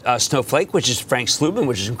I've got Snowflake, which is Frank Slootman,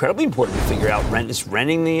 which is incredibly important to figure out. It's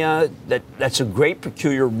renting that's a great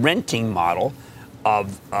peculiar renting model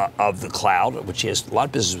of the cloud, which he has a lot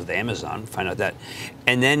of business with Amazon. Find out that.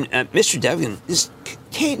 And then Mr. Devlin is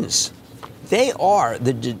Cadence. They are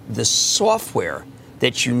the software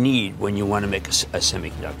that you need when you want to make a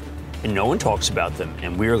semiconductor. And no one talks about them.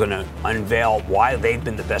 And we're going to unveil why they've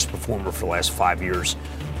been the best performer for the last 5 years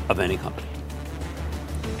of any company.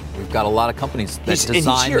 We've got a lot of companies that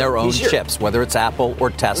design their own chips, whether it's Apple or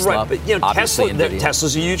Tesla. Right, but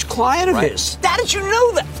Tesla's a huge client of his. How did you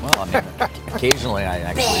know that? Well, I mean, occasionally I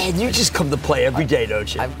actually... Man, you just come to play every day,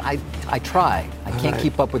 don't you? I try. I can't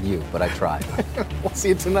keep up with you, but I try. We'll see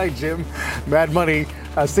you tonight, Jim. Mad Money,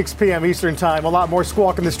 6 p.m. Eastern Time. A lot more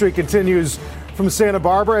Squawk on the Street continues from Santa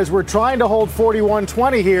Barbara as we're trying to hold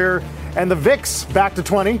 41.20 here, and the VIX back to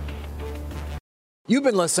 20. You've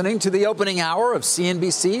been listening to the opening hour of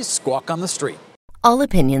CNBC's Squawk on the Street. All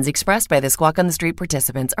opinions expressed by the Squawk on the Street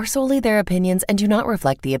participants are solely their opinions and do not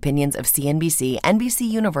reflect the opinions of CNBC, NBC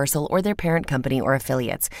Universal, or their parent company or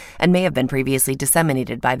affiliates, and may have been previously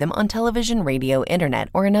disseminated by them on television, radio, internet,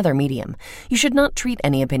 or another medium. You should not treat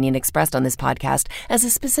any opinion expressed on this podcast as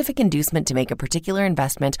a specific inducement to make a particular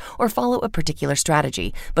investment or follow a particular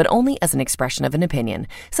strategy, but only as an expression of an opinion.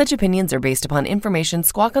 Such opinions are based upon information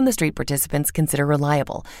Squawk on the Street participants consider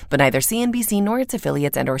reliable, but neither CNBC nor its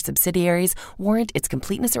affiliates and or subsidiaries warrant its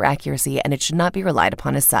completeness or accuracy, and it should not be relied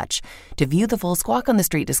upon as such. To view the full Squawk on the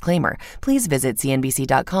Street disclaimer, please visit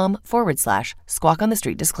cnbc.com/Squawk on the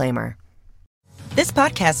Street disclaimer. This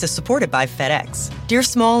podcast is supported by FedEx. Dear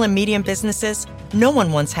small and medium businesses, no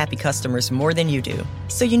one wants happy customers more than you do.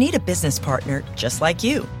 So you need a business partner just like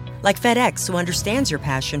you. Like FedEx, who understands your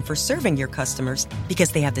passion for serving your customers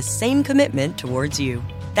because they have the same commitment towards you.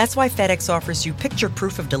 That's why FedEx offers you picture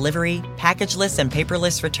proof of delivery, packageless and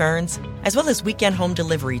paperless returns, as well as weekend home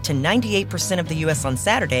delivery to 98% of the U.S. on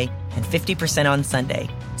Saturday and 50% on Sunday.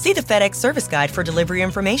 See the FedEx service guide for delivery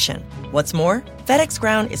information. What's more, FedEx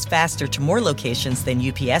Ground is faster to more locations than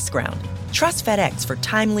UPS Ground. Trust FedEx for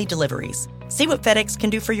timely deliveries. See what FedEx can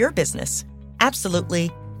do for your business. Absolutely,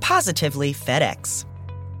 positively FedEx.